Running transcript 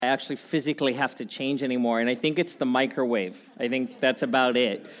actually physically have to change anymore, and I think it's the microwave. I think that's about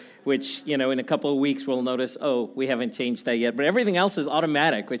it, which, in a couple of weeks we'll notice, we haven't changed that yet. But everything else is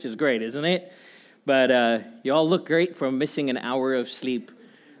automatic, which is great, isn't it? But you all look great for missing an hour of sleep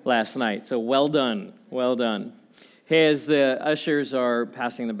last night, so well done, well done. Hey, as the ushers are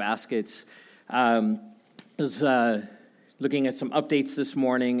passing the baskets, I was looking at some updates this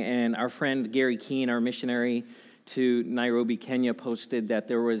morning, and our friend Gary Keane, our missionary to Nairobi, Kenya, posted that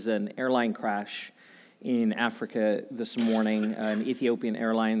there was an airline crash in Africa this morning. An Ethiopian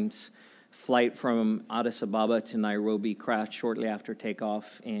Airlines flight from Addis Ababa to Nairobi crashed shortly after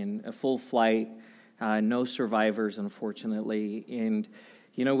takeoff in a full flight. No survivors, unfortunately. And,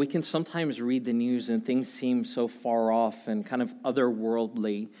 we can sometimes read the news and things seem so far off and kind of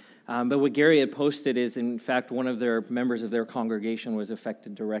otherworldly. But what Gary had posted is, in fact, one of their members of their congregation was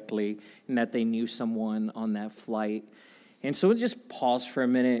affected directly, and that they knew someone on that flight. And so we'll just pause for a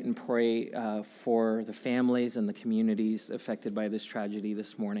minute and pray for the families and the communities affected by this tragedy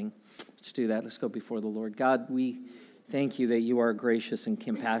this morning. Let's do that. Let's go before the Lord. God, we thank you that you are a gracious and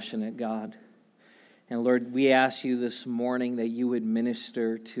compassionate God. And Lord, we ask you this morning that you would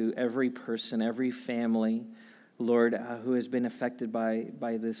minister to every person, every family, Lord, who has been affected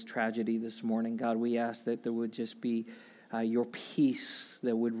by this tragedy this morning. God, we ask that there would just be your peace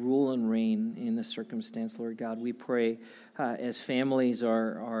that would rule and reign in the circumstance, Lord God. We pray as families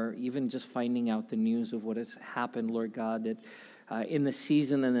are even just finding out the news of what has happened, Lord God, that in the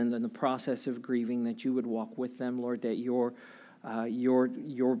season and in the process of grieving, that you would walk with them, Lord, that your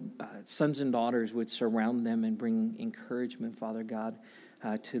sons and daughters would surround them and bring encouragement, Father God,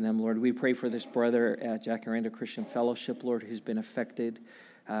 to them, Lord. We pray for this brother at Jacaranda Christian Fellowship, Lord, who's been affected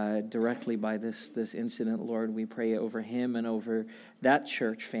directly by this incident, Lord. We pray over him and over that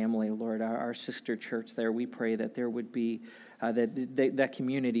church family, Lord, our sister church there. We pray that there would be, that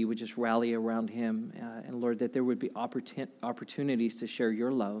community would just rally around him, and Lord, that there would be opportunities to share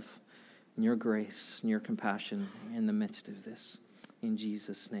your love and your grace and your compassion in the midst of this. In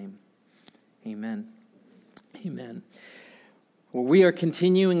Jesus' name, amen. Amen. Well, we are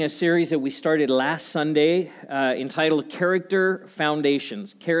continuing a series that we started last Sunday entitled Character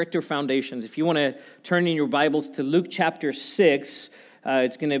Foundations. Character Foundations. If you want to turn in your Bibles to Luke chapter 6,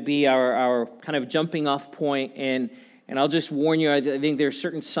 it's going to be our kind of jumping off point. And I'll just warn you, I think there are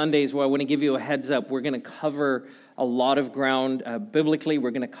certain Sundays where I want to give you a heads up. We're going to cover a lot of ground biblically.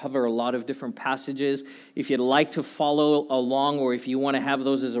 We're going to cover a lot of different passages. If you'd like to follow along, or if you want to have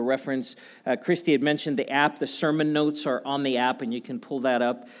those as a reference, Christy had mentioned the app. The sermon notes are on the app, and you can pull that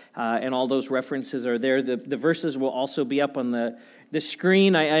up, and all those references are there. The verses will also be up on the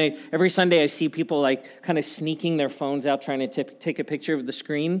screen. I every Sunday I see people like kind of sneaking their phones out, trying to take a picture of the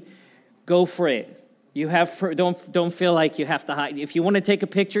screen. Go for it. You don't feel like you have to hide. If you want to take a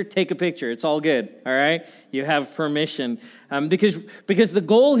picture, take a picture. It's all good, all right? You have permission. Because the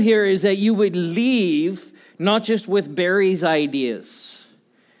goal here is that you would leave not just with Barry's ideas,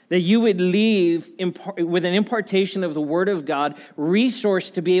 that you would leave with an impartation of the Word of God, resource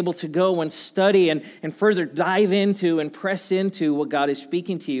to be able to go and study and further dive into and press into what God is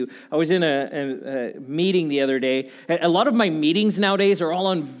speaking to you. I was in a meeting the other day. A lot of my meetings nowadays are all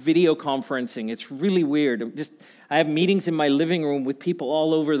on video conferencing. It's really weird. I have meetings in my living room with people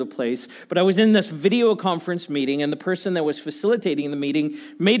all over the place. But I was in this video conference meeting, and the person that was facilitating the meeting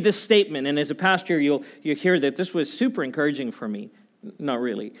made this statement. And as a pastor, you'll hear that this was super encouraging for me. Not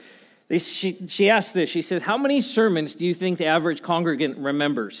really. She asked this. She says, how many sermons do you think the average congregant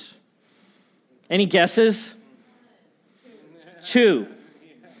remembers? Any guesses? 2.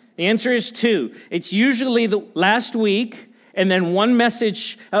 The answer is 2. It's usually the last week and then one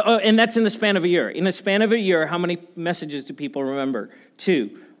message, and that's in the span of a year. In the span of a year, how many messages do people remember?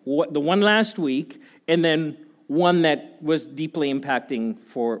 2. The one last week, and then one that was deeply impacting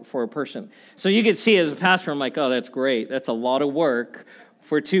for a person. So you could see as a pastor, I'm like, oh, that's great. That's a lot of work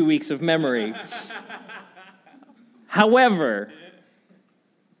for 2 weeks of memory. However,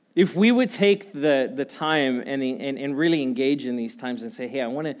 if we would take the time and really engage in these times and say, hey, I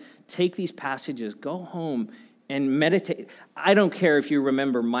want to take these passages, go home and meditate. I don't care if you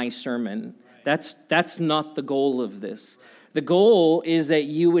remember my sermon. That's not the goal of this. The goal is that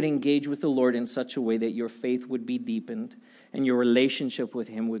you would engage with the Lord in such a way that your faith would be deepened and your relationship with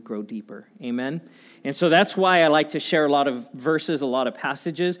him would grow deeper. Amen? And so that's why I like to share a lot of verses, a lot of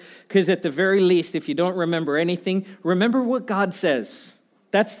passages, because at the very least, if you don't remember anything, remember what God says.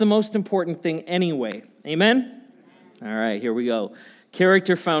 That's the most important thing anyway. Amen? All right, here we go.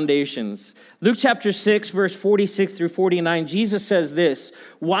 Character foundations. Luke chapter 6, verse 46 through 49, Jesus says this,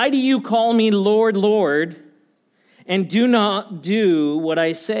 why do you call me Lord, Lord, and do not do what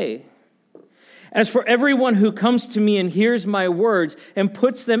I say. As for everyone who comes to me and hears my words and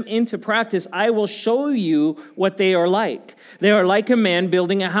puts them into practice, I will show you what they are like. They are like a man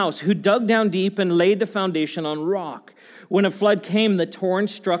building a house who dug down deep and laid the foundation on rock. When a flood came, the torrent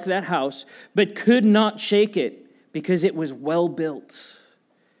struck that house, but could not shake it because it was well built.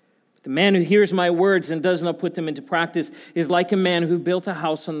 The man who hears my words and does not put them into practice is like a man who built a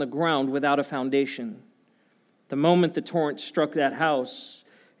house on the ground without a foundation. The moment the torrent struck that house,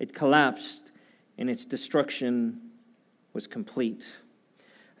 it collapsed, and its destruction was complete.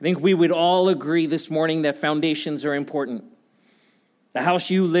 I think we would all agree this morning that foundations are important. The house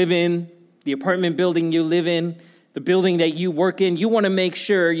you live in, the apartment building you live in, the building that you work in, you want to make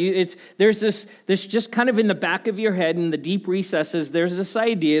sure there's just kind of in the back of your head, in the deep recesses, there's this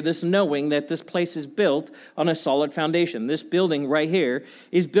idea, this knowing that this place is built on a solid foundation. This building right here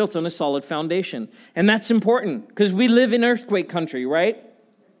is built on a solid foundation. And that's important because we live in earthquake country, right?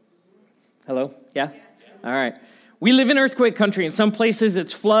 Hello? Yeah? All right. We live in earthquake country. In some places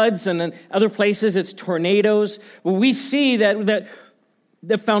it's floods, and in other places it's tornadoes. But we see that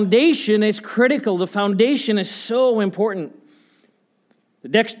the foundation is critical. The foundation is so important. The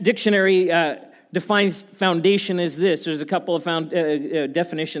dictionary defines foundation as this. There's a couple of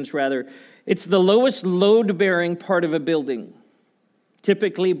definitions, rather. It's the lowest load-bearing part of a building,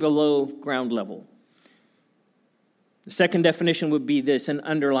 typically below ground level. The second definition would be this: an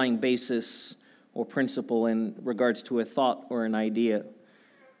underlying basis or principle in regards to a thought or an idea.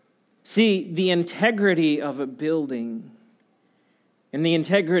 See, the integrity of a building and the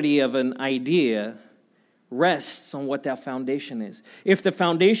integrity of an idea rests on what that foundation is. If the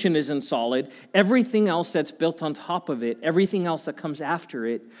foundation isn't solid, everything else that's built on top of it, everything else that comes after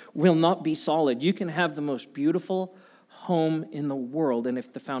it, will not be solid. You can have the most beautiful home in the world, and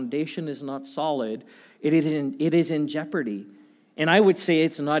if the foundation is not solid, it is in jeopardy. And I would say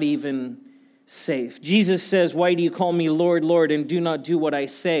it's not even safe. Jesus says, "Why do you call me Lord, Lord, and do not do what I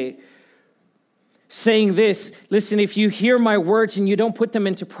say?" Saying this, listen, if you hear my words and you don't put them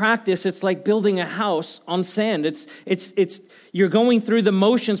into practice, it's like building a house on sand. It's you're going through the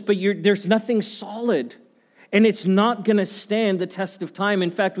motions, but there's nothing solid. And it's not going to stand the test of time. In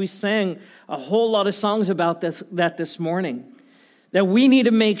fact, we sang a whole lot of songs about this morning. That we need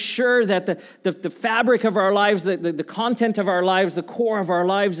to make sure that the fabric of our lives, the content of our lives, the core of our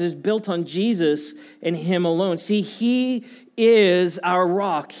lives is built on Jesus and Him alone. See, He is our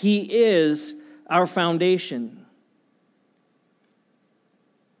rock. He is our foundation.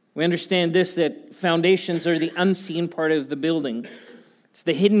 We understand this, that foundations are the unseen part of the building. It's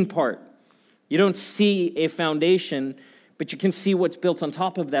the hidden part. You don't see a foundation, but you can see what's built on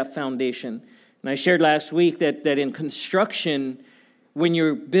top of that foundation. And I shared last week that in construction, when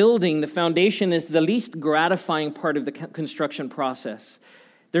you're building, the foundation is the least gratifying part of the construction process.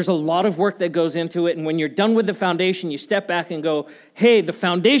 There's a lot of work that goes into it, and when you're done with the foundation, you step back and go, hey, the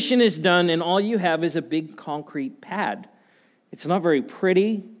foundation is done, and all you have is a big concrete pad. It's not very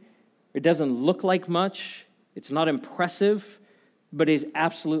pretty. It doesn't look like much. It's not impressive, but is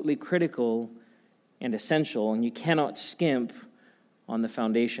absolutely critical and essential, and you cannot skimp on the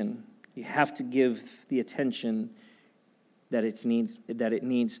foundation. You have to give the attention that it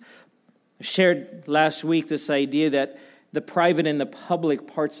needs. I shared last week this idea that the private and the public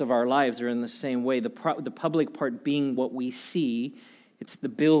parts of our lives are in the same way. The public part being what we see, it's the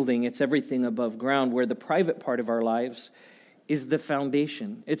building, it's everything above ground, where the private part of our lives is the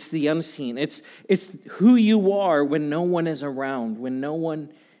foundation. It's the unseen. It's who you are when no one is around, when no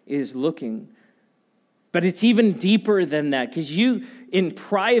one is looking. But it's even deeper than that, because you, in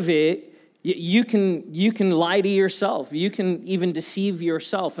private, you can lie to yourself. You can even deceive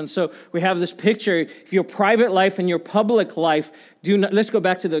yourself. And so we have this picture. If your private life and your public life let's go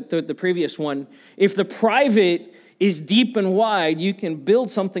back to the previous one. If the private is deep and wide, you can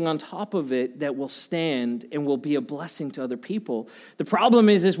build something on top of it that will stand and will be a blessing to other people. The problem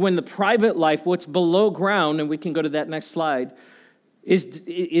is when the private life, what's below ground, and we can go to that next slide,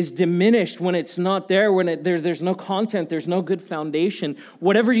 is diminished, when it's not there, when there's no content, there's no good foundation.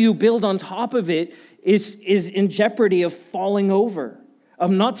 Whatever you build on top of it is in jeopardy of falling over, of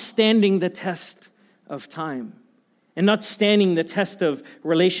not standing the test of time, and not standing the test of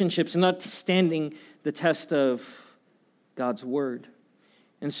relationships, and not standing the test of God's word.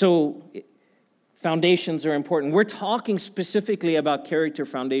 And so foundations are important. We're talking specifically about character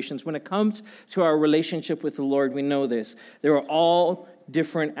foundations. When it comes to our relationship with the Lord, we know this. There are all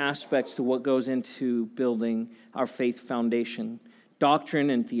different aspects to what goes into building our faith foundation. Doctrine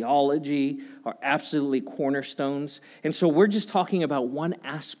and theology are absolutely cornerstones. And so we're just talking about one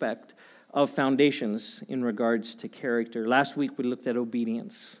aspect of foundations in regards to character. Last week we looked at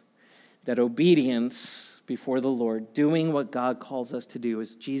obedience. That obedience before the Lord, doing what God calls us to do,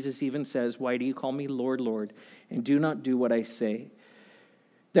 as Jesus even says, "Why do you call me Lord, Lord, and do not do what I say?"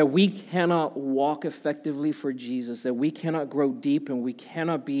 That we cannot walk effectively for Jesus, that we cannot grow deep and we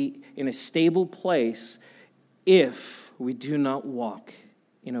cannot be in a stable place if we do not walk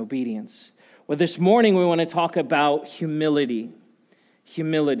in obedience. Well, this morning we want to talk about humility.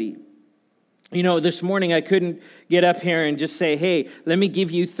 Humility. You know, this morning I couldn't get up here and just say, "Hey, let me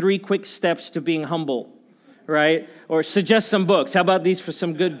give you 3 quick steps to being humble," right? Or suggest some books. How about these for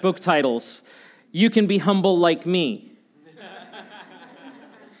some good book titles? "You Can Be Humble Like Me."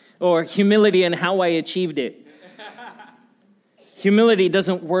 Or "Humility and How I Achieved It." Humility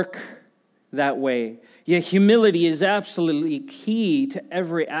doesn't work that way. Yet humility is absolutely key to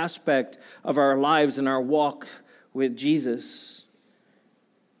every aspect of our lives and our walk with Jesus.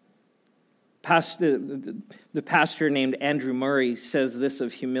 The pastor named Andrew Murray says this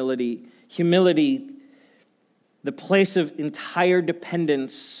of humility. Humility, the place of entire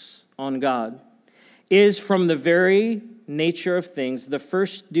dependence on God, is from the very nature of things the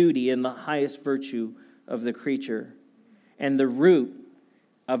first duty and the highest virtue of the creature, and the root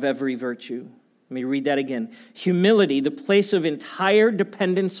of every virtue. Let me read that again. Humility, the place of entire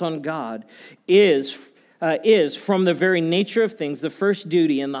dependence on God, is from the very nature of things the first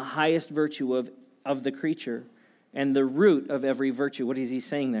duty and the highest virtue of the creature, and the root of every virtue. What is he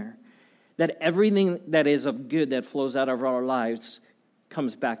saying there? That everything that is of good that flows out of our lives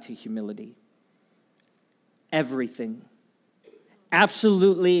comes back to humility. Everything.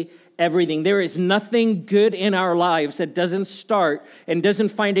 Absolutely everything. There is nothing good in our lives that doesn't start and doesn't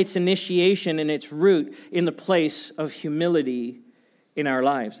find its initiation and its root in the place of humility in our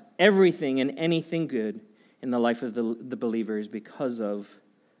lives. Everything and anything good in the life of the believer is because of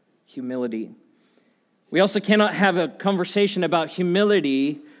humility. We also cannot have a conversation about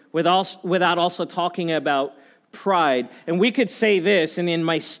humility without also talking about pride. And we could say this, and in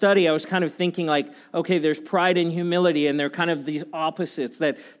my study I was kind of thinking like, okay, there's pride and humility, and they're kind of these opposites,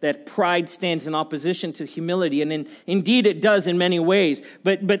 that pride stands in opposition to humility, and indeed it does in many ways.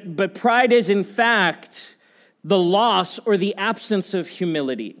 But pride is in fact the loss or the absence of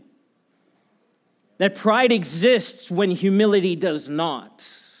humility. That pride exists when humility does not.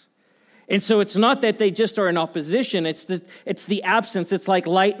 And so it's not that they just are in opposition, it's the absence. It's like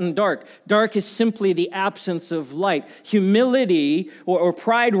light and dark. Dark is simply the absence of light. Humility, or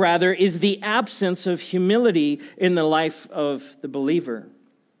pride rather, is the absence of humility in the life of the believer.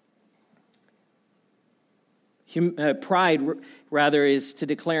 Pride, rather, is to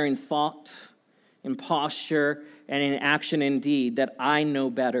declare in thought, in posture, and in action and deed that I know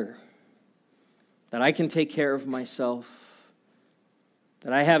better, that I can take care of myself,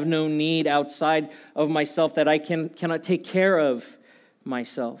 that I have no need outside of myself, that I cannot take care of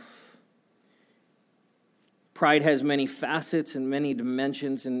myself. Pride has many facets and many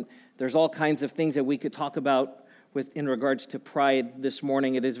dimensions, and there's all kinds of things that we could talk about in regards to pride this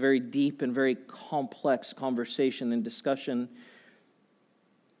morning. It is very deep and very complex conversation and discussion.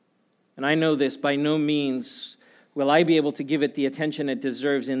 And I know this, by no means will I be able to give it the attention it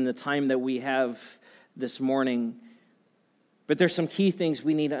deserves in the time that we have this morning. But there's some key things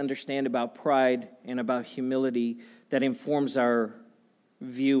we need to understand about pride and about humility that informs our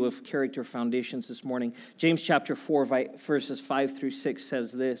view of character foundations this morning. James chapter 4, verses 5 through 6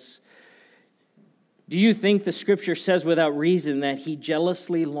 says this: "Do you think the scripture says without reason that he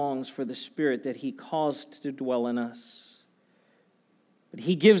jealously longs for the Spirit that he caused to dwell in us? But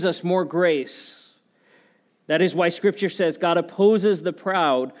he gives us more grace. That is why scripture says God opposes the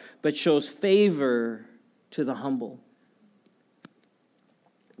proud but shows favor to the humble."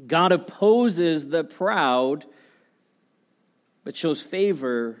 God opposes the proud, but shows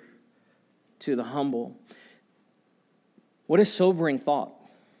favor to the humble. What a sobering thought.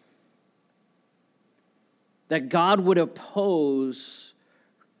 That God would oppose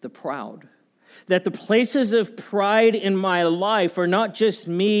the proud. That the places of pride in my life are not just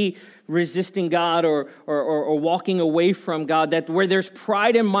me resisting God or walking away from God. That where there's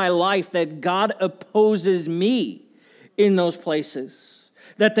pride in my life, that God opposes me in those places.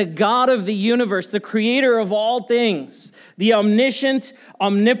 That the God of the universe, the creator of all things, the omniscient,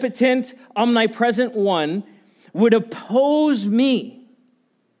 omnipotent, omnipresent one, would oppose me.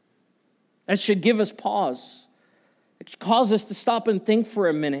 That should give us pause. It should cause us to stop and think for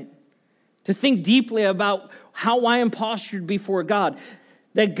a minute, to think deeply about how I am postured before God.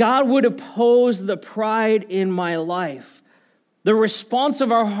 That God would oppose the pride in my life. The response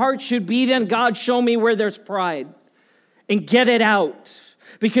of our heart should be then, God, show me where there's pride and get it out.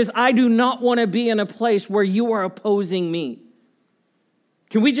 because I do not want to be in a place where you are opposing me.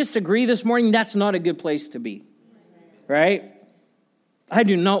 Can we just agree this morning? That's not a good place to be, right? I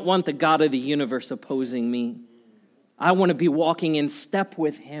do not want the God of the universe opposing me. I want to be walking in step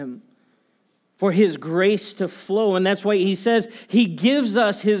with him for his grace to flow. And that's why he says he gives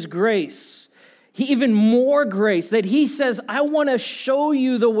us his grace. Even more grace, that he says, I want to show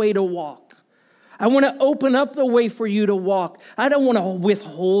you the way to walk. I want to open up the way for you to walk. I don't want to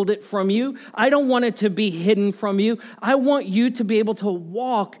withhold it from you. I don't want it to be hidden from you. I want you to be able to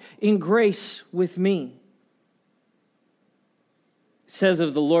walk in grace with me. It says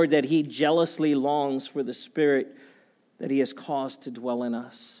of the Lord that he jealously longs for the Spirit that he has caused to dwell in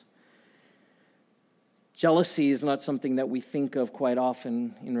us. Jealousy is not something that we think of quite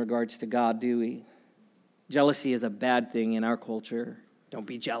often in regards to God, do we? Jealousy is a bad thing in our culture. Don't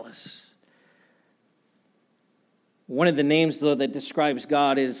be jealous. One of the names, though, that describes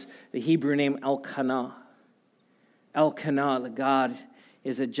God is the Hebrew name Elkanah. Elkanah, the God,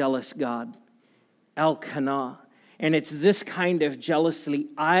 is a jealous God. Elkanah. And it's this kind of jealousy.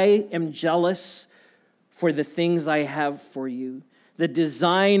 I am jealous for the things I have for you, the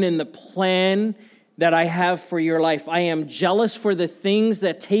design and the plan that I have for your life. I am jealous for the things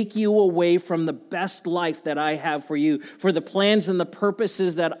that take you away from the best life that I have for you, for the plans and the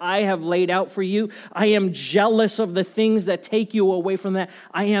purposes that I have laid out for you. I am jealous of the things that take you away from that.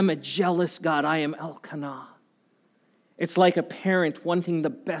 I am a jealous God. I am Elkanah. It's like a parent wanting the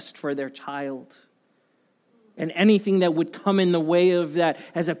best for their child. And anything that would come in the way of that,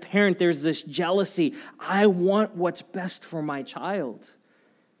 as a parent, there's this jealousy. I want what's best for my child.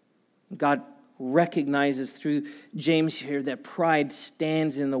 God recognizes through James here that pride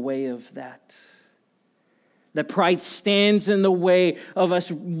stands in the way of that. That pride stands in the way of us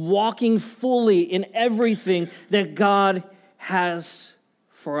walking fully in everything that God has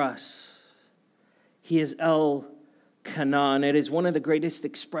for us. He is El-Kanan. It is one of the greatest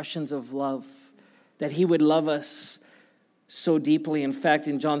expressions of love, that he would love us so deeply. In fact,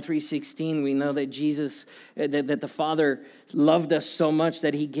 in John 3:16, we know that Jesus, that the Father loved us so much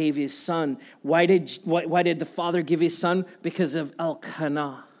that he gave his Son. Why did the Father give his Son? Because of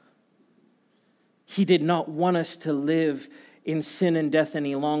Elkanah. He did not want us to live in sin and death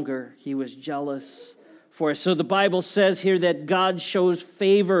any longer. He was jealous for us. So the Bible says here that God shows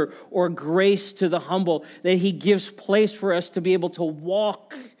favor or grace to the humble, that he gives place for us to be able to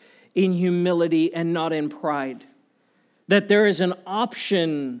walk in humility and not in pride. That there is an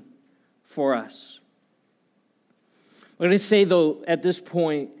option for us. I'm going to say, though, at this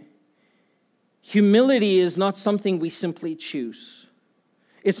point, humility is not something we simply choose.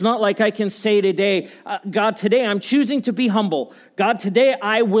 It's not like I can say today, God, today I'm choosing to be humble. God, today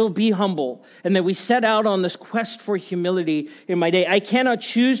I will be humble. And then we set out on this quest for humility in my day. I cannot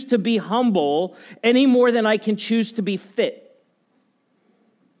choose to be humble any more than I can choose to be fit.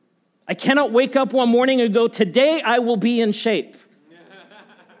 I cannot wake up one morning and go, today I will be in shape.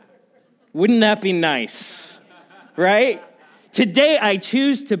 Wouldn't that be nice? Right? Today I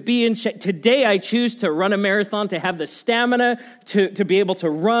choose to be in shape. Today I choose to run a marathon, to have the stamina to be able to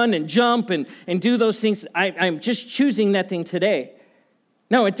run and jump and do those things. I'm just choosing that thing today.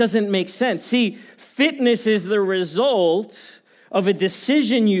 No, it doesn't make sense. See, fitness is the result of a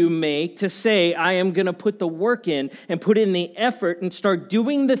decision you make to say, I am going to put the work in and put in the effort and start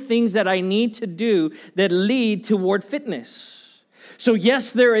doing the things that I need to do that lead toward fitness. So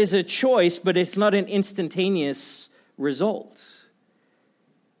yes, there is a choice, but it's not an instantaneous result.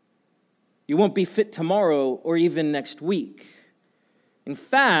 You won't be fit tomorrow or even next week. In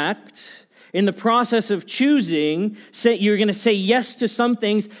fact, in the process of choosing, you're going to say yes to some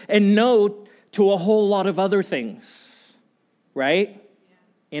things and no to a whole lot of other things. Right?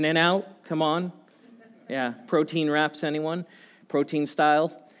 In and out, come on. Yeah, protein wraps, anyone? Protein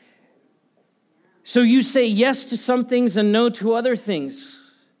style. So you say yes to some things and no to other things.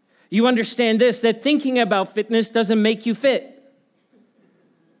 You understand this, that thinking about fitness doesn't make you fit.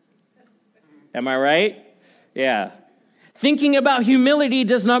 Am I right? Yeah. Thinking about humility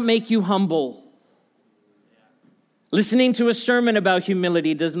does not make you humble. Listening to a sermon about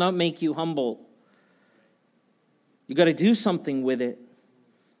humility does not make you humble. You got to do something with it.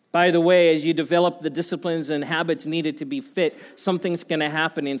 By the way, as you develop the disciplines and habits needed to be fit, something's going to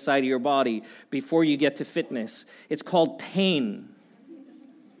happen inside of your body before you get to fitness. It's called pain.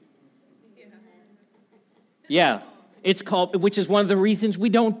 Yeah, it's called, which is one of the reasons we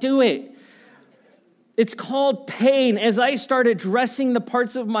don't do it. It's called pain. As I start addressing the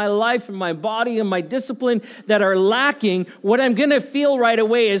parts of my life and my body and my discipline that are lacking, what I'm going to feel right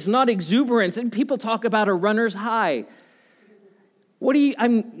away is not exuberance. And people talk about a runner's high. I've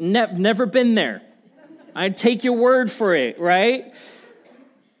never been there. I take your word for it, right?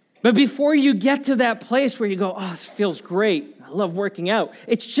 But before you get to that place where you go, oh, this feels great. I love working out.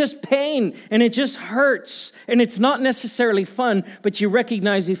 It's just pain and it just hurts. And it's not necessarily fun, but you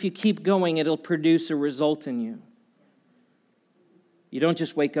recognize if you keep going, it'll produce a result in you. You don't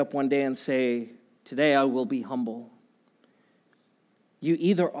just wake up one day and say, today I will be humble. You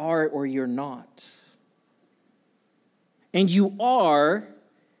either are or you're not. And you are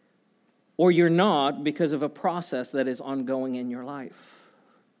or you're not because of a process that is ongoing in your life.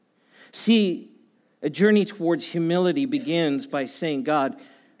 See, a journey towards humility begins by saying, God,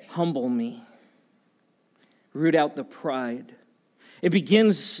 humble me. Root out the pride. It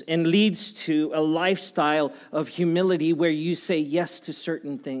begins and leads to a lifestyle of humility where you say yes to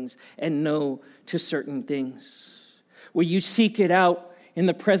certain things and no to certain things. Where you seek it out in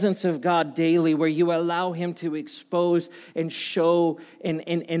the presence of God daily, where you allow him to expose and show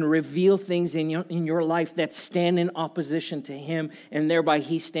and reveal things in your life that stand in opposition to him, and thereby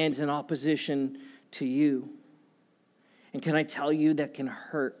he stands in opposition to you. And can I tell you, that can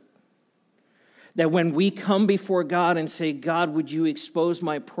hurt? That when we come before God and say, God, would you expose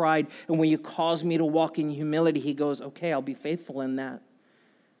my pride? And when you cause me to walk in humility, he goes, okay, I'll be faithful in that.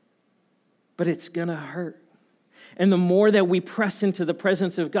 But it's going to hurt. And the more that we press into the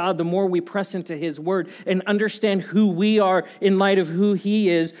presence of God, the more we press into his word and understand who we are in light of who he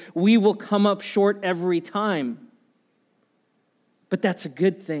is, we will come up short every time. But that's a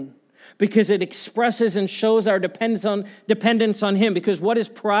good thing, because it expresses and shows our dependence on him. Because what is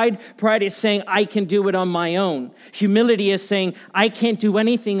pride? Pride is saying, I can do it on my own. Humility is saying, I can't do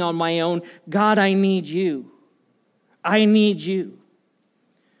anything on my own. God, I need you. I need you.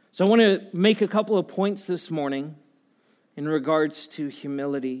 So I want to make a couple of points this morning in regards to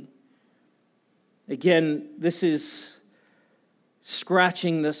humility. Again, this is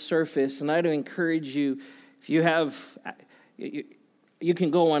scratching the surface, and I'd encourage you, if you have, you can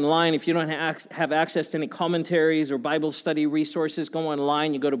go online. If you don't have access to any commentaries or Bible study resources, go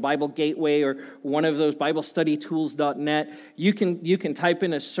online. You go to Bible Gateway or one of those BibleStudyTools.net. You can type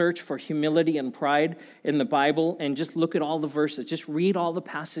in a search for humility and pride in the Bible and just look at all the verses. Just read all the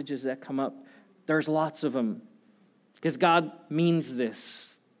passages that come up. There's lots of them, because God means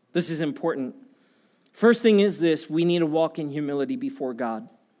this. This is important. First thing is this: we need to walk in humility before God.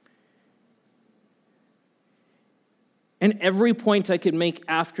 And every point I could make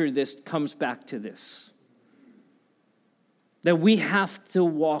after this comes back to this: that we have to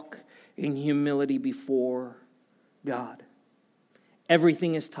walk in humility before God.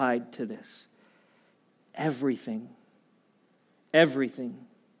 Everything is tied to this. Everything. Everything.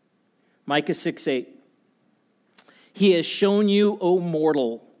 Micah 6:8. He has shown you, O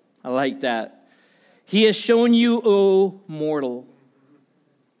mortal. I like that. He has shown you, O mortal,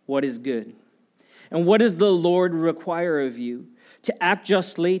 what is good. And what does the Lord require of you? To act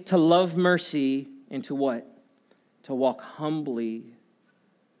justly, to love mercy, and to what? To walk humbly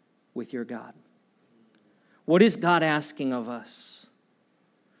with your God. What is God asking of us?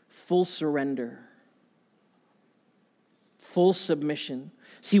 Full surrender. Full submission.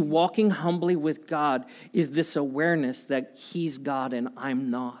 See, walking humbly with God is this awareness that he's God and I'm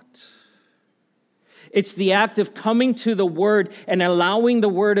not. It's the act of coming to the Word and allowing the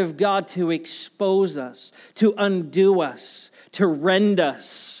Word of God to expose us, to undo us, to rend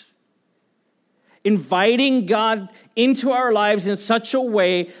us. Inviting God into our lives in such a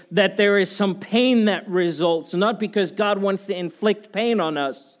way that there is some pain that results, not because God wants to inflict pain on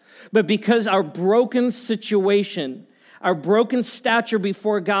us, but because our broken situation, our broken stature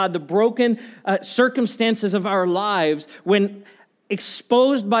before God, the broken circumstances of our lives, when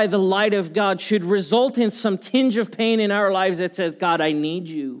exposed by the light of God, should result in some tinge of pain in our lives that says, God, I need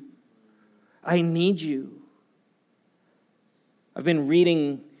you. I need you. I've been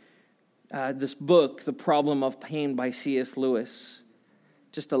reading this book, The Problem of Pain by C.S. Lewis.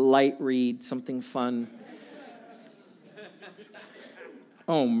 Just a light read, something fun.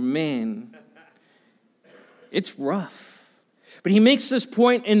 Oh, man. It's rough. But he makes this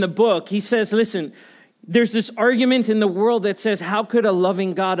point in the book. He says, listen, there's this argument in the world that says, how could a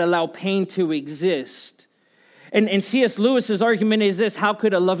loving God allow pain to exist? And C.S. Lewis's argument is this: how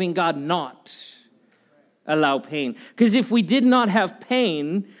could a loving God not allow pain? Because if we did not have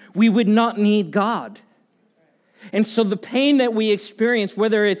pain, we would not need God. And so the pain that we experience,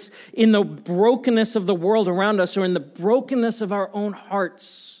 whether it's in the brokenness of the world around us or in the brokenness of our own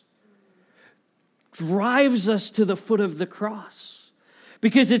hearts, drives us to the foot of the cross.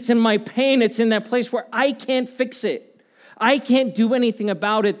 Because it's in my pain, it's in that place where I can't fix it. I can't do anything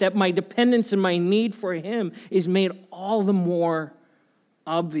about it, that my dependence and my need for him is made all the more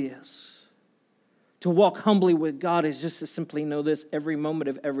obvious. To walk humbly with God is just to simply know this every moment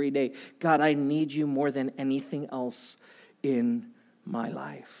of every day. God, I need you more than anything else in my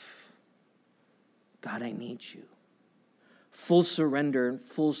life. God, I need you. Full surrender and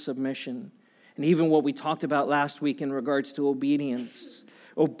full submission. And even what we talked about last week in regards to obedience.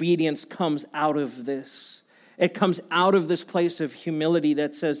 Obedience comes out of this. It comes out of this place of humility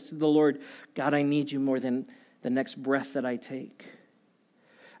that says to the Lord, God, I need you more than the next breath that I take.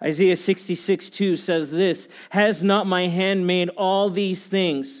 Isaiah 66:2 says this, has not my hand made all these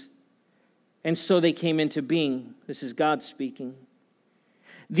things? And so they came into being. This is God speaking.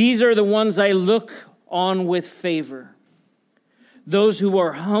 These are the ones I look on with favor. Those who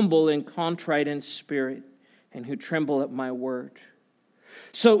are humble and contrite in spirit and who tremble at my word.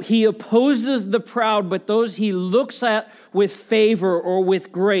 So he opposes the proud, but those he looks at with favor or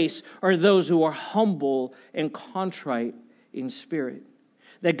with grace are those who are humble and contrite in spirit.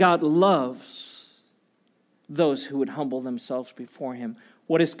 That God loves those who would humble themselves before him.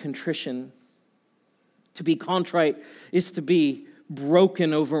 What is contrition? To be contrite is to be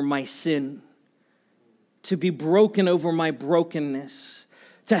broken over my sin. To be broken over my brokenness.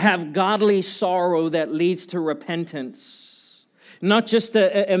 To have godly sorrow that leads to repentance. Not just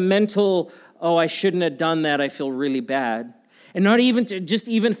a mental, oh, I shouldn't have done that, I feel really bad. And not even to just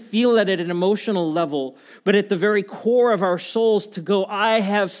even feel that at an emotional level, but at the very core of our souls to go, I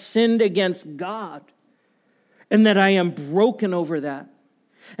have sinned against God, and that I am broken over that.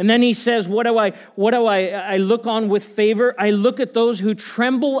 And then he says, what do I look on with favor? I look at those who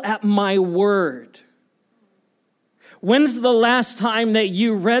tremble at my word. When's the last time that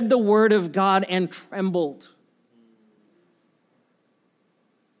you read the word of God and trembled?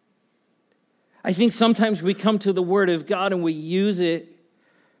 I think sometimes we come to the Word of God and we use it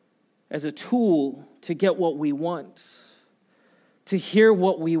as a tool to get what we want, to hear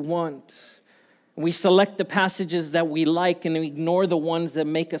what we want. We select the passages that we like and ignore the ones that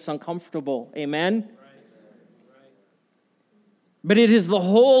make us uncomfortable. Amen? But it is the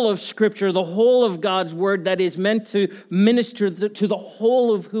whole of Scripture, the whole of God's Word that is meant to minister to the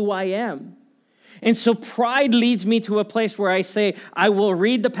whole of who I am. And so pride leads me to a place where I say, I will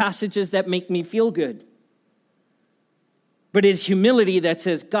read the passages that make me feel good. But it's humility that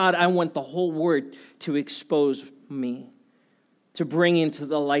says, God, I want the whole word to expose me, to bring into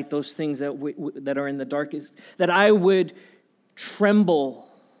the light those things that are in the darkest, that I would tremble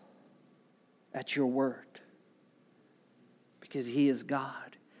at your word. Because he is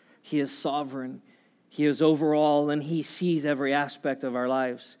God. He is sovereign. He is over all, and he sees every aspect of our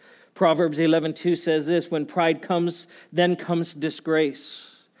lives. Proverbs 11:2 says this, when pride comes, then comes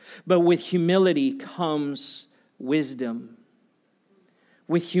disgrace. But with humility comes wisdom.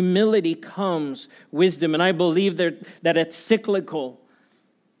 With humility comes wisdom. And I believe that it's cyclical.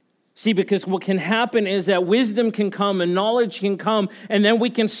 See, because what can happen is that wisdom can come and knowledge can come, and then we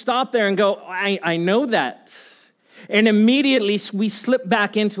can stop there and go, I know that. And immediately we slip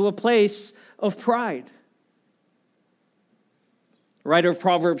back into a place of pride. The writer of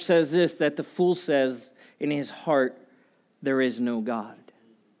Proverbs says this, that the fool says in his heart, there is no God.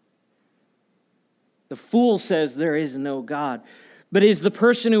 The fool says there is no God. But it is the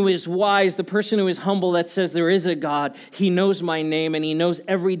person who is wise, the person who is humble that says there is a God. He knows my name and he knows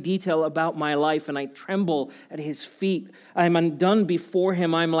every detail about my life, and I tremble at his feet. I'm undone before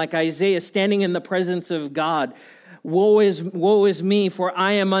him. I'm like Isaiah standing in the presence of God. Woe is me, for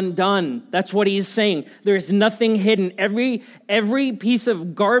I am undone. That's what he's saying. There is nothing hidden. Every piece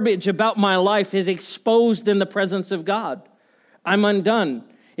of garbage about my life is exposed in the presence of God. I'm undone.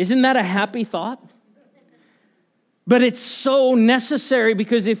 Isn't that a happy thought? But it's so necessary,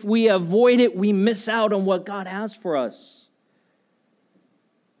 because if we avoid it, we miss out on what God has for us.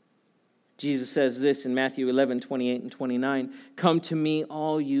 Jesus says this in Matthew 11:28 and 29. Come to me,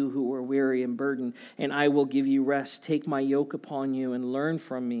 all you who are weary and burdened, and I will give you rest. Take my yoke upon you and learn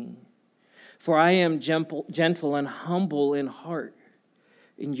from me. For I am gentle and humble in heart,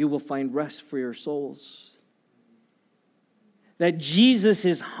 and you will find rest for your souls. That Jesus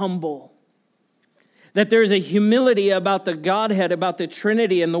is humble. That there's a humility about the Godhead, about the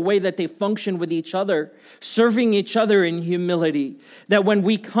Trinity, and the way that they function with each other, serving each other in humility. That when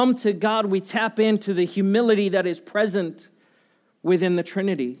we come to God, we tap into the humility that is present within the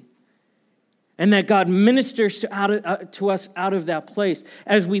Trinity. And that God ministers to us out of that place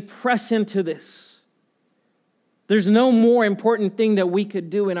as we press into this. There's no more important thing that we could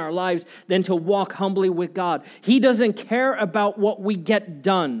do in our lives than to walk humbly with God. He doesn't care about what we get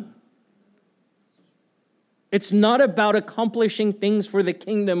done. It's not about accomplishing things for the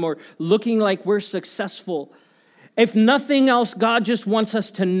kingdom or looking like we're successful. If nothing else, God just wants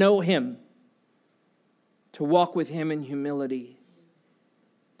us to know him, to walk with him in humility,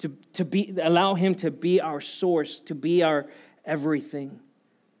 allow him to be our source, to be our everything.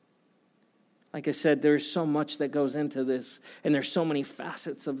 Like I said, there's so much that goes into this, and there's so many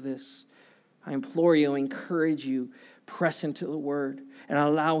facets of this. I implore you, encourage you, press into the Word and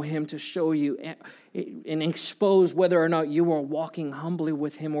allow him to show you and expose whether or not you are walking humbly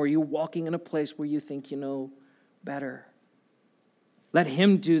with him or you're walking in a place where you think you know better. Let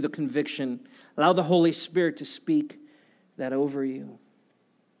him do the conviction. Allow the Holy Spirit to speak that over you.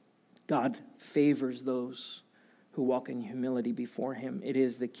 God favors those who walk in humility before him. It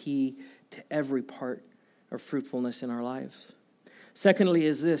is the key to every part of fruitfulness in our lives. Secondly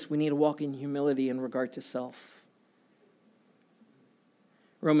is this: we need to walk in humility in regard to self.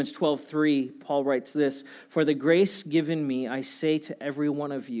 Romans 12:3, Paul writes this: "For the grace given me, I say to every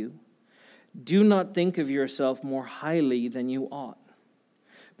one of you, do not think of yourself more highly than you ought,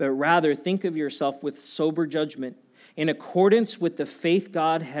 but rather think of yourself with sober judgment, in accordance with the faith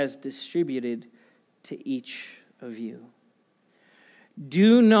God has distributed to each of you."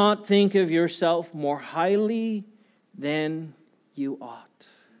 Do not think of yourself more highly than you ought.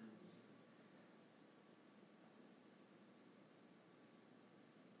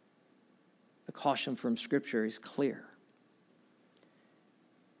 The caution from Scripture is clear.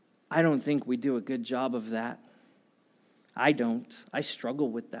 I don't think we do a good job of that. I don't. I struggle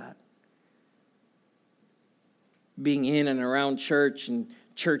with that. Being in and around church and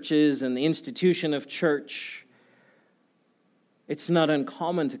churches and the institution of church, it's not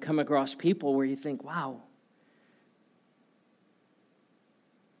uncommon to come across people where you think, wow,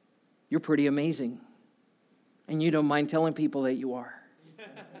 you're pretty amazing. And you don't mind telling people that you are.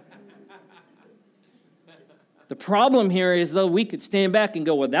 The problem here is, though, we could stand back and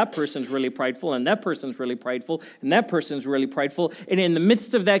go, well, that person's really prideful, and that person's really prideful, and that person's really prideful. And in the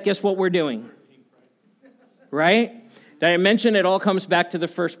midst of that, guess what we're doing? Right? Did I mention it all comes back to the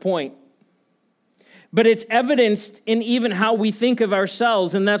first point? But it's evidenced in even how we think of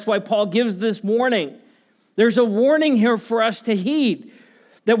ourselves, and that's why Paul gives this warning. There's a warning here for us to heed,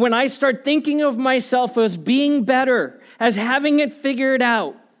 that when I start thinking of myself as being better, as having it figured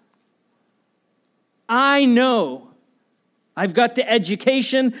out, I know I've got the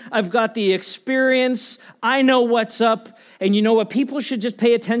education, I've got the experience, I know what's up, and you know what? People should just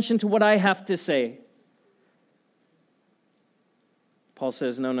pay attention to what I have to say. Paul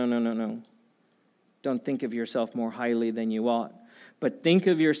says, no. Don't think of yourself more highly than you ought, but think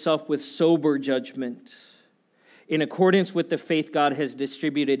of yourself with sober judgment, in accordance with the faith God has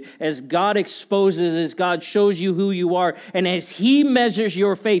distributed. As God exposes, as God shows you who you are, and as he measures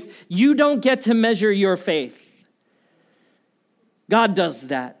your faith, you don't get to measure your faith. God does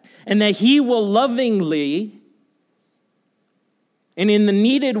that. And that he will lovingly and in the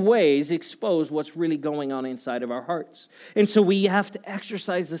needed ways expose what's really going on inside of our hearts. And so we have to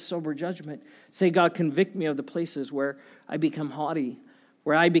exercise this sober judgment. Say, God, convict me of the places where I become haughty,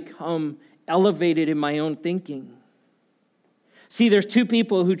 where I become elevated in my own thinking. See, there's two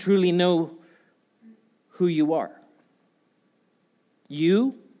people who truly know who you are.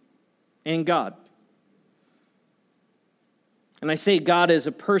 You and God. And I say God as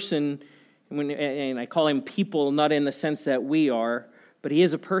a person, and I call him people, not in the sense that we are, but he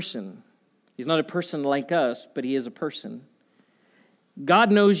is a person. He's not a person like us, but he is a person.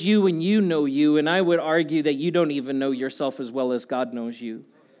 God knows you and you know you, and I would argue that you don't even know yourself as well as God knows you,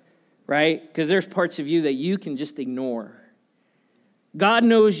 right? Because there's parts of you that you can just ignore. God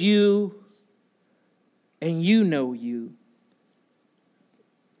knows you, and you know you.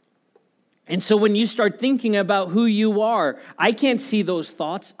 And so when you start thinking about who you are, I can't see those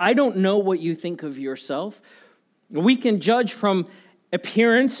thoughts. I don't know what you think of yourself. We can judge from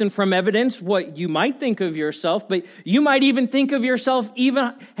appearance and from evidence what you might think of yourself, but you might even think of yourself,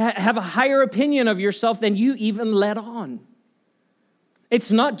 even have a higher opinion of yourself than you even let on.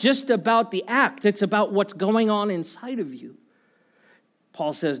 It's not just about the act, it's about what's going on inside of you.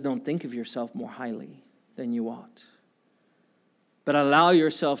 Paul says, don't think of yourself more highly than you ought, but allow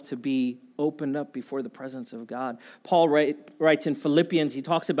yourself to be opened up before the presence of God. Paul writes in Philippians, he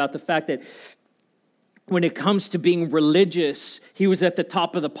talks about the fact that when it comes to being religious, he was at the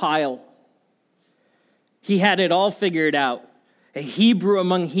top of the pile. He had it all figured out. A Hebrew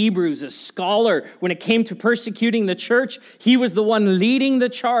among Hebrews, a scholar. When it came to persecuting the church, he was the one leading the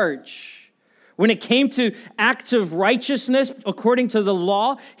charge. When it came to acts of righteousness, according to the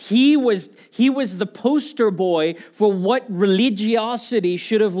law, he was the poster boy for what religiosity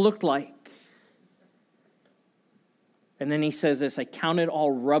should have looked like. And then he says this, I count it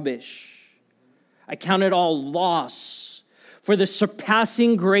all rubbish. I count it all loss for the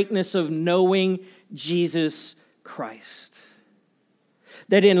surpassing greatness of knowing Jesus Christ.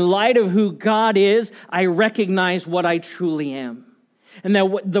 That in light of who God is, I recognize what I truly am. And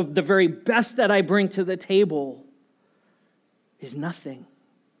that the very best that I bring to the table is nothing.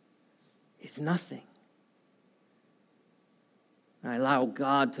 Is nothing. I allow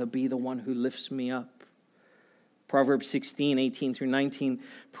God to be the one who lifts me up. Proverbs 16, 18 through 19.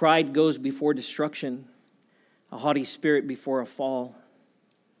 Pride goes before destruction, a haughty spirit before a fall.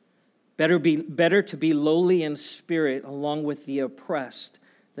 Better to be lowly in spirit along with the oppressed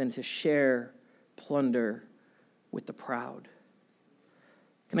than to share plunder with the proud.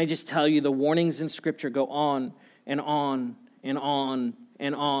 Can I just tell you, the warnings in Scripture go on and on and on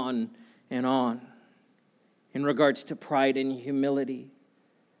and on and on in regards to pride and humility.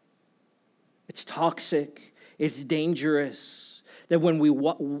 It's toxic. It's dangerous. That when we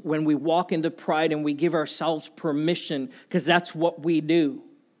walk into pride and we give ourselves permission, because that's what we do.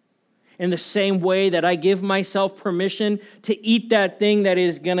 In the same way that I give myself permission to eat that thing that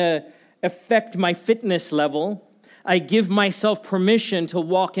is going to affect my fitness level, I give myself permission to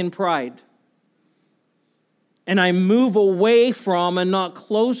walk in pride. And I move away from and not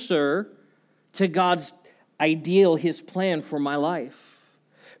closer to God's ideal, His plan for my life.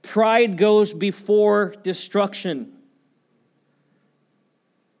 Pride goes before destruction.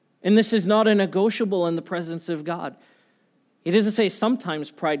 And this is not a negotiable in the presence of God. He doesn't say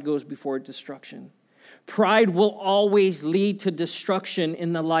sometimes pride goes before destruction. Pride will always lead to destruction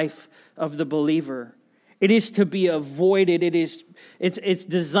in the life of the believer. It is to be avoided. It's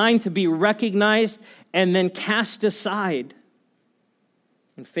designed to be recognized and then cast aside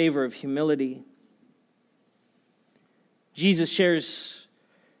in favor of humility. Jesus shares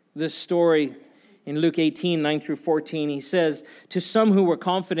this story in Luke 18, 9 through 14. He says, to some who were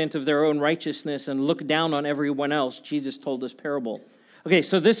confident of their own righteousness and looked down on everyone else, Jesus told this parable. Okay,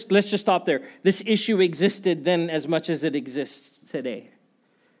 so let's just stop there. This issue existed then as much as it exists today.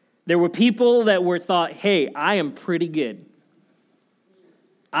 There were people that were thought, hey, I am pretty good.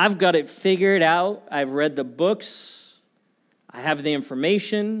 I've got it figured out. I've read the books. I have the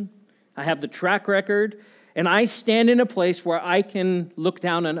information. I have the track record. And I stand in a place where I can look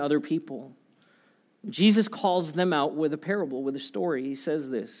down on other people. Jesus calls them out with a parable, with a story. He says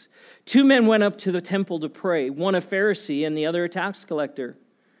this. 2 men went up to the temple to pray, one a Pharisee and the other a tax collector.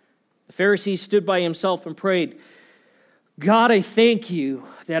 The Pharisee stood by himself and prayed, God, I thank you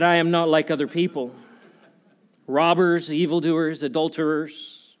that I am not like other people, robbers, evildoers,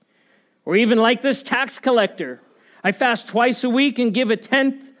 adulterers, or even like this tax collector. I fast twice a week and give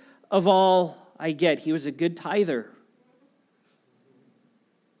 1/10 of all I get. He was a good tither.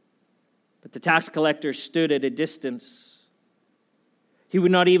 But the tax collector stood at a distance. He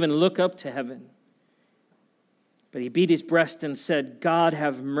would not even look up to heaven. But he beat his breast and said, God,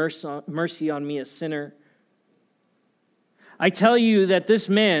 have mercy on me, a sinner. I tell you that this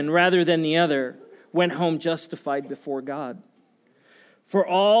man, rather than the other, went home justified before God. For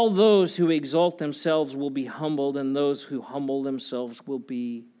all those who exalt themselves will be humbled, and those who humble themselves will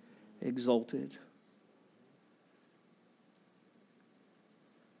be exalted.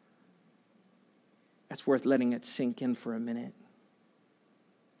 That's worth letting it sink in for a minute.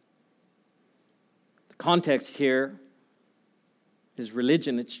 The context here is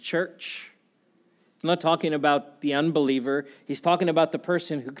religion, it's church. He's not talking about the unbeliever. He's talking about the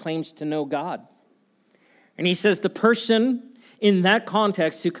person who claims to know God. And he says the person in that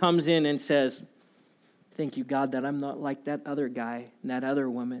context who comes in and says, thank you, God, that I'm not like that other guy and that other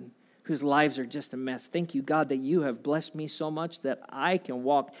woman whose lives are just a mess. Thank you, God, that you have blessed me so much that I can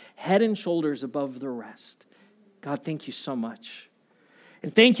walk head and shoulders above the rest. God, thank you so much.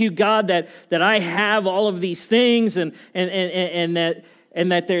 And thank you, God, that I have all of these things and that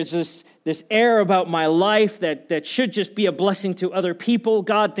there's this air about my life that should just be a blessing to other people.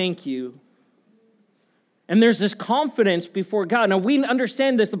 God, thank you. And there's this confidence before God. Now, we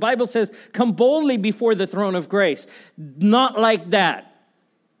understand this. The Bible says, come boldly before the throne of grace. Not like that.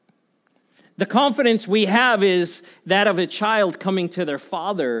 The confidence we have is that of a child coming to their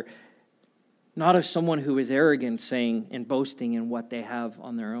father, not of someone who is arrogant, saying and boasting in what they have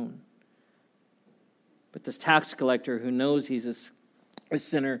on their own. But this tax collector who knows he's a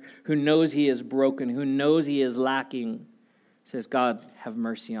sinner, who knows he is broken, who knows he is lacking, says, God, have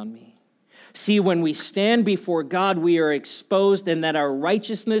mercy on me. See, when we stand before God, we are exposed, and that our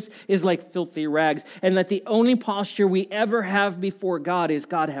righteousness is like filthy rags, and that the only posture we ever have before God is,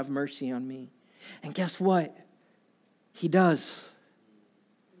 God, have mercy on me. And guess what? He does.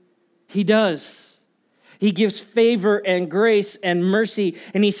 He does. He gives favor and grace and mercy.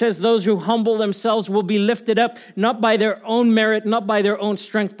 And he says those who humble themselves will be lifted up, not by their own merit, not by their own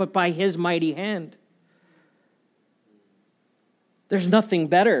strength, but by his mighty hand. There's nothing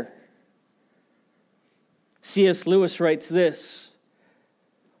better. C.S. Lewis writes this: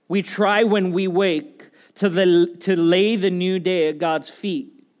 we try when we wake to lay the new day at God's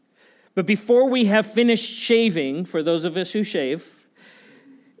feet. But before we have finished shaving, for those of us who shave,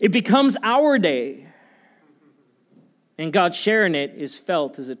 it becomes our day. And God's share in it is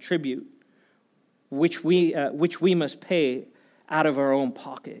felt as a tribute, which we must pay out of our own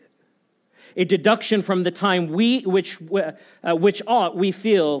pocket. A deduction from the time which ought we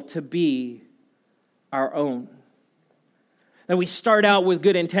feel to be our own. That we start out with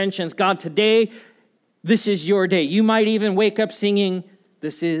good intentions. God, today, this is your day. You might even wake up singing,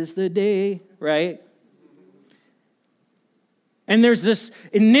 "This is the day," right? And there's this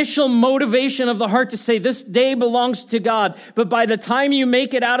initial motivation of the heart to say, this day belongs to God. But by the time you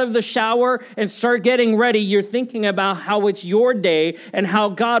make it out of the shower and start getting ready, you're thinking about how it's your day and how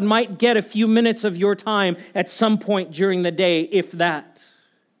God might get a few minutes of your time at some point during the day, if that.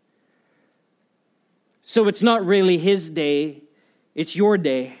 So it's not really his day, it's your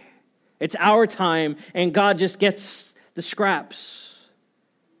day. It's our time, and God just gets the scraps.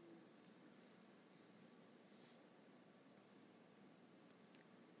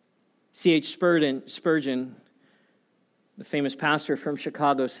 C.H. Spurgeon, the famous pastor from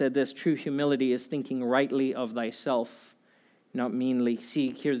Chicago, said this: true humility is thinking rightly of thyself, not meanly.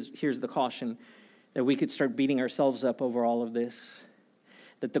 See, here's the caution, that we could start beating ourselves up over all of this.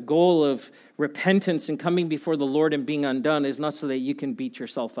 That the goal of repentance and coming before the Lord and being undone is not so that you can beat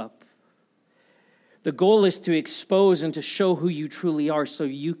yourself up. The goal is to expose and to show who you truly are so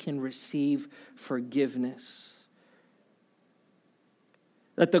you can receive forgiveness.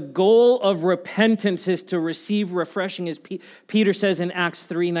 That the goal of repentance is to receive refreshing, as Peter says in Acts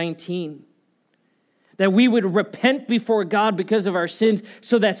 3:19. That we would repent before God because of our sins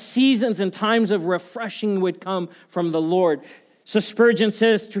so that seasons and times of refreshing would come from the Lord. So Spurgeon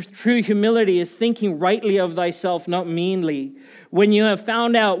says, true humility is thinking rightly of thyself, not meanly. When you have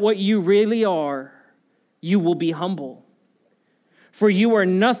found out what you really are, you will be humble. For you are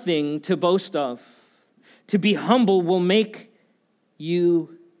nothing to boast of. To be humble will make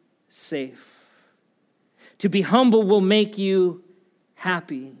you safe. To be humble will make you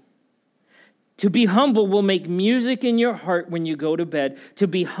happy. To be humble will make music in your heart when you go to bed. To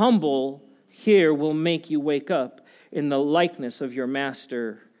be humble here will make you wake up in the likeness of your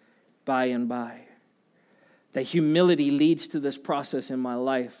master by and by. That humility leads to this process in my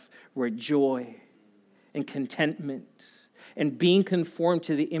life where joy and contentment and being conformed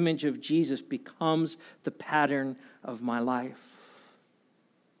to the image of Jesus becomes the pattern of my life.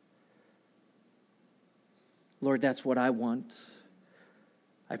 Lord, that's what I want.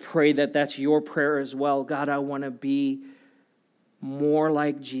 I pray that that's your prayer as well. God, I want to be more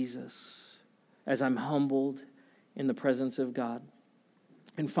like Jesus as I'm humbled in the presence of God.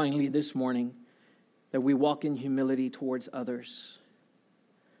 And finally, this morning, that we walk in humility towards others.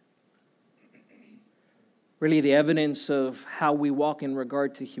 Really, the evidence of how we walk in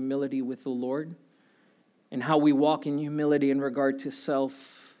regard to humility with the Lord and how we walk in humility in regard to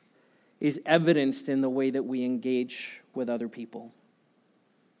self is evidenced in the way that we engage with other people.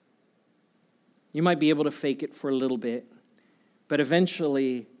 You might be able to fake it for a little bit, but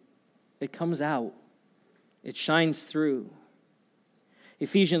eventually it comes out. It shines through.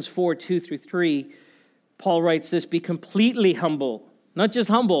 Ephesians 4:2-3, Paul writes this: be completely humble, not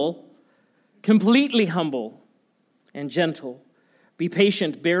just humble, completely humble and gentle. Be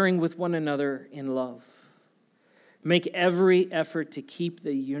patient, bearing with one another in love. Make every effort to keep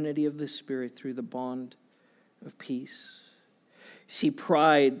the unity of the Spirit through the bond of peace. See,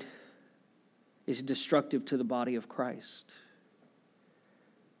 pride is destructive to the body of Christ.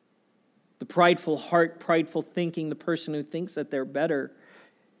 The prideful heart, prideful thinking, the person who thinks that they're better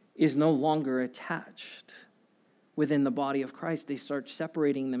is no longer attached within the body of Christ. They start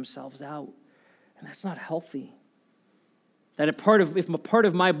separating themselves out, and that's not healthy. That if a part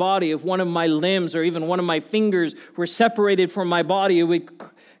of my body, if one of my limbs or even one of my fingers were separated from my body, it would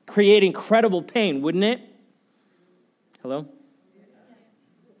create incredible pain, wouldn't it? Hello?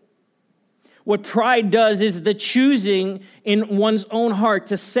 What pride does is the choosing in one's own heart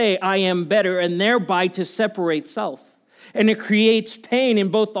to say, I am better, and thereby to separate self. And it creates pain in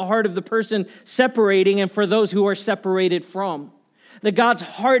both the heart of the person separating and for those who are separated from. That God's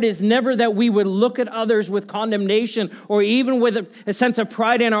heart is never that we would look at others with condemnation or even with a sense of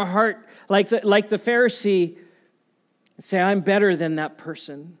pride in our heart like the Pharisee and say, I'm better than that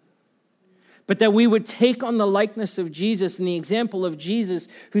person. but that we would take on the likeness of Jesus and the example of Jesus,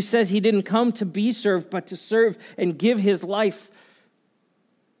 who says he didn't come to be served, but to serve and give his life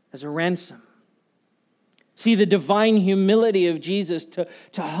as a ransom. See the divine humility of Jesus to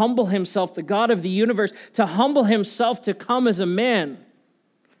humble himself, the God of the universe, to humble himself to come as a man,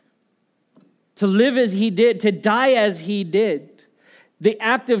 to live as he did, to die as he did. The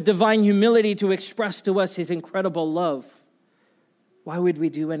act of divine humility to express to us his incredible love. Why would we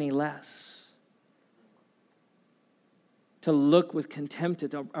do any less? To look with contempt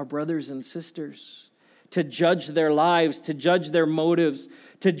at our brothers and sisters, to judge their lives, to judge their motives,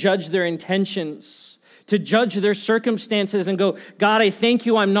 to judge their intentions, to judge their circumstances and go, God, I thank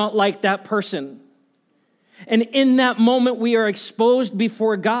you I'm not like that person. And in that moment, we are exposed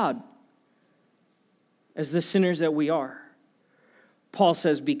before God as the sinners that we are. Paul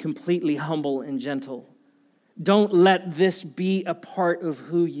says, be completely humble and gentle. Don't let this be a part of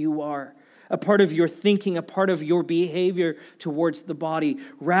who you are, a part of your thinking, a part of your behavior towards the body.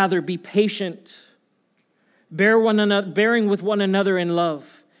 Rather, be patient, bearing with one another in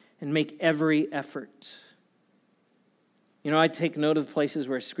love, and make every effort. You know, I take note of the places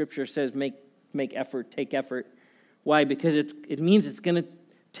where Scripture says make effort, take effort. Why? Because it means it's going to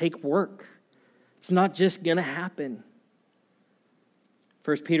take work. It's not just going to happen.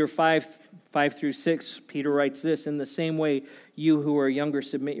 1 Peter 5:5-6, Peter writes this, in the same way, you who are younger,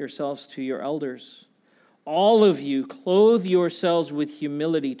 submit yourselves to your elders. All of you, clothe yourselves with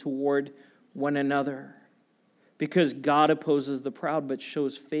humility toward one another, because God opposes the proud but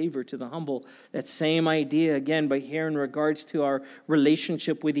shows favor to the humble. That same idea again, but here in regards to our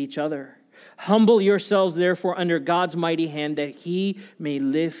relationship with each other. Humble yourselves, therefore, under God's mighty hand, that he may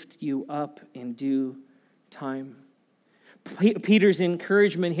lift you up in due time. Peter's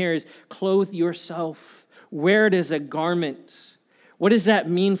encouragement here is clothe yourself. Wear it as a garment. What does that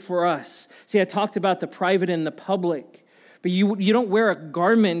mean for us? See, I talked about the private and the public, but you don't wear a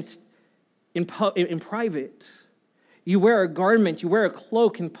garment in private. You wear a garment, you wear a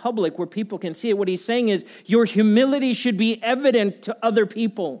cloak in public where people can see it. What he's saying is your humility should be evident to other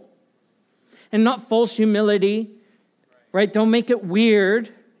people. And not false humility, right? Don't make it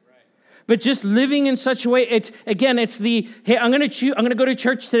weird. But just living in such a way, it's the, hey, I'm going to go to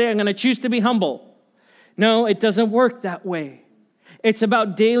church today. I'm going to choose to be humble. No, it doesn't work that way. It's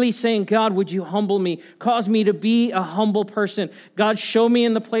about daily saying, God, would you humble me? Cause me to be a humble person. God, show me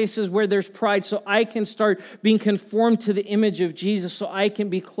in the places where there's pride so I can start being conformed to the image of Jesus, so I can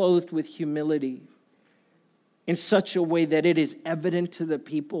be clothed with humility in such a way that it is evident to the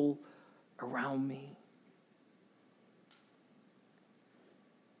people around me.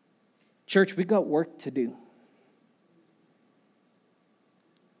 Church, we got work to do.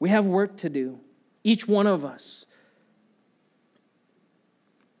 We have work to do. Each one of us.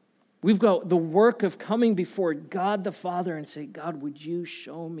 We've got the work of coming before God the Father and say, God, would you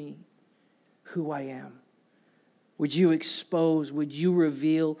show me who I am? Would you expose? Would you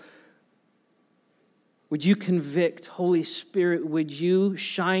reveal? Would you convict? Holy Spirit, would you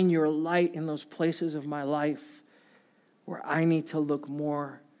shine your light in those places of my life where I need to look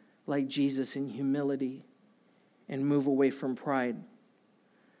more like Jesus in humility and move away from pride?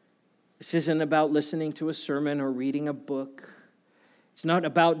 This isn't about listening to a sermon or reading a book. It's not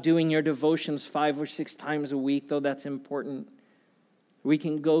about doing your devotions 5 or 6 times a week, though that's important. We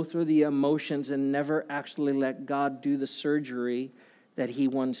can go through the emotions and never actually let God do the surgery that he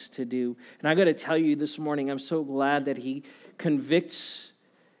wants to do. And I got to tell you this morning, I'm so glad that he convicts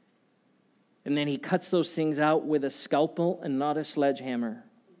and then he cuts those things out with a scalpel and not a sledgehammer.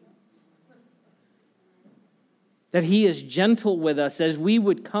 That he is gentle with us as we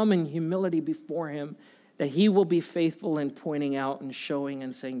would come in humility before him, that he will be faithful in pointing out and showing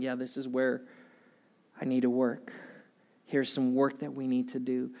and saying, yeah, this is where I need to work. Here's some work that we need to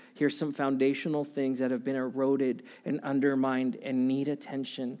do. Here's some foundational things that have been eroded and undermined and need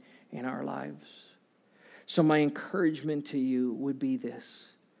attention in our lives. So my encouragement to you would be this.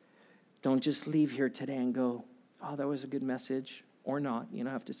 Don't just leave here today and go, oh, that was a good message, or not. You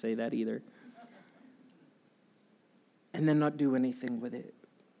don't have to say that either. And then not do anything with it.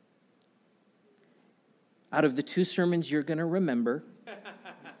 Out of the 2 sermons you're going to remember,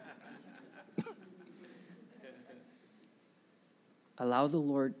 allow the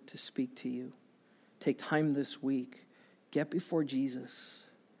Lord to speak to you. Take time this week. Get before Jesus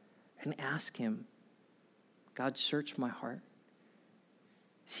and ask him, God, search my heart.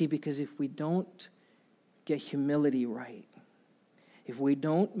 See, because if we don't get humility right, if we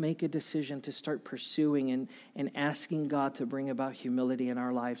don't make a decision to start pursuing and asking God to bring about humility in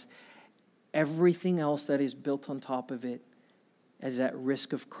our lives, everything else that is built on top of it is at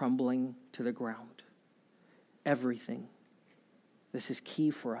risk of crumbling to the ground. Everything. This is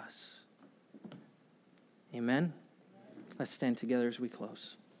key for us. Amen? Let's stand together as we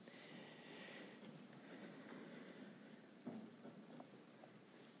close.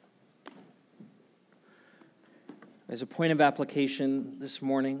 As a point of application this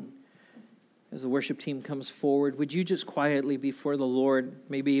morning, as the worship team comes forward, would you just quietly before the Lord,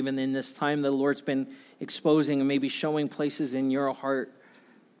 maybe even in this time the Lord's been exposing and maybe showing places in your heart,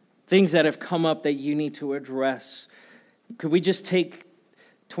 things that have come up that you need to address. Could we just take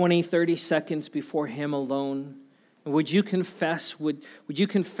 20, 30 seconds before Him alone? And would you confess, would you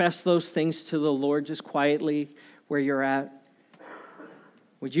confess those things to the Lord just quietly where you're at?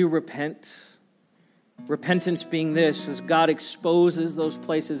 Would you repent? Repentance being this, as God exposes those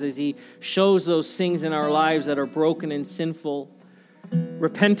places, as He shows those things in our lives that are broken and sinful.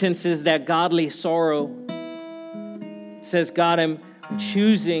 Repentance is that godly sorrow. It says, God, I'm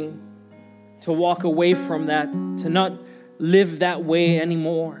choosing to walk away from that, to not live that way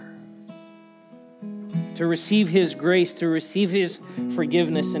anymore. To receive His grace, to receive His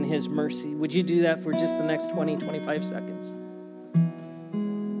forgiveness and His mercy. Would you do that for just the next 20, 25 seconds?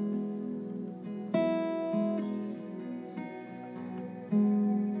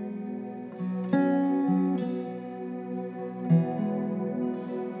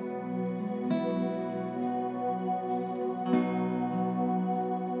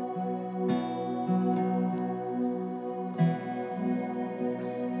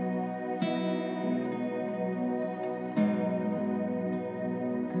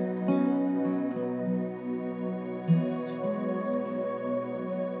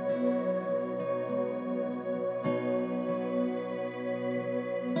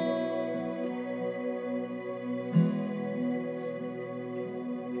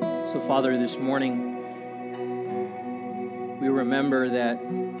 So, Father, this morning, we remember that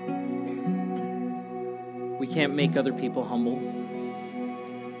we can't make other people humble.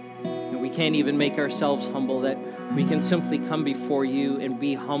 And we can't even make ourselves humble, that we can simply come before you and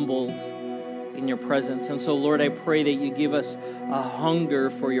be humbled in your presence. And so, Lord, I pray that you give us a hunger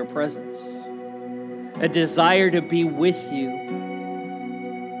for your presence, a desire to be with you,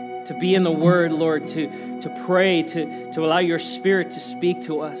 to be in the Word, Lord, to pray, to allow your Spirit to speak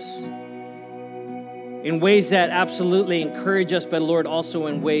to us in ways that absolutely encourage us, but Lord, also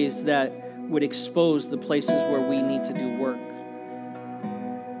in ways that would expose the places where we need to do work.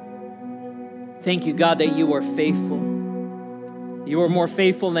 Thank you, God, that you are faithful. You are more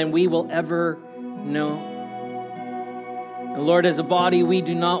faithful than we will ever know. And Lord, as a body, we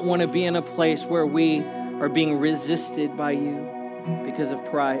do not want to be in a place where we are being resisted by you because of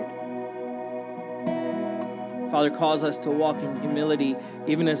pride. Father, cause us to walk in humility,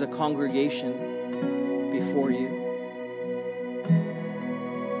 even as a congregation, before you.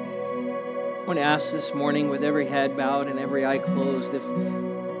 I want to ask this morning, with every head bowed and every eye closed, if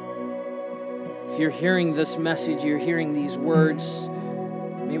you're hearing this message, you're hearing these words,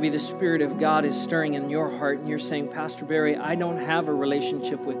 maybe the Spirit of God is stirring in your heart and you're saying, Pastor Barry, I don't have a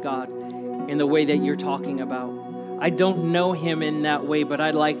relationship with God in the way that you're talking about. I don't know Him in that way, but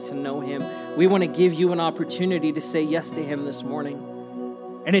I'd like to know Him. We want to give you an opportunity to say yes to Him this morning.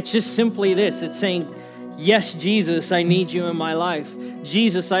 And it's just simply this. It's saying, yes, Jesus, I need you in my life.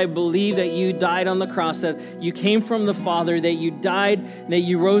 Jesus, I believe that you died on the cross, that you came from the Father, that you died, that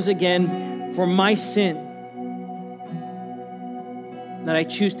you rose again for my sin. That I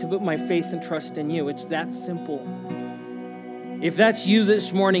choose to put my faith and trust in you. It's that simple. If that's you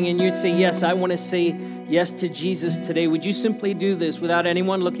this morning and you'd say, yes, I want to say yes to Jesus today, would you simply do this without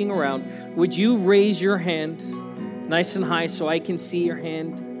anyone looking around? Would you raise your hand nice and high so I can see your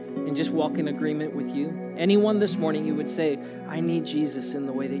hand and just walk in agreement with you? Anyone this morning you would say, I need Jesus in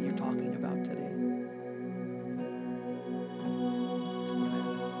the way that you're talking about today.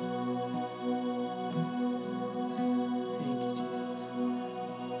 Thank you,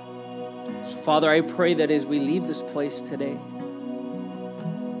 Jesus. So, Father, I pray that as we leave this place today,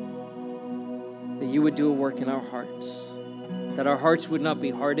 that you would do a work in our hearts, that our hearts would not be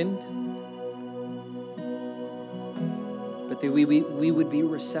hardened, but that we would be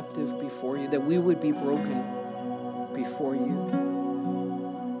receptive before you, that we would be broken before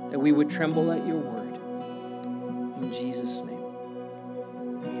you, that we would tremble at your word. In Jesus' name,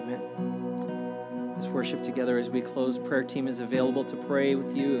 amen. Let's worship together as we close. Prayer team is available to pray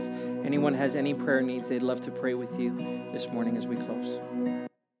with you. If anyone has any prayer needs, they'd love to pray with you this morning as we close.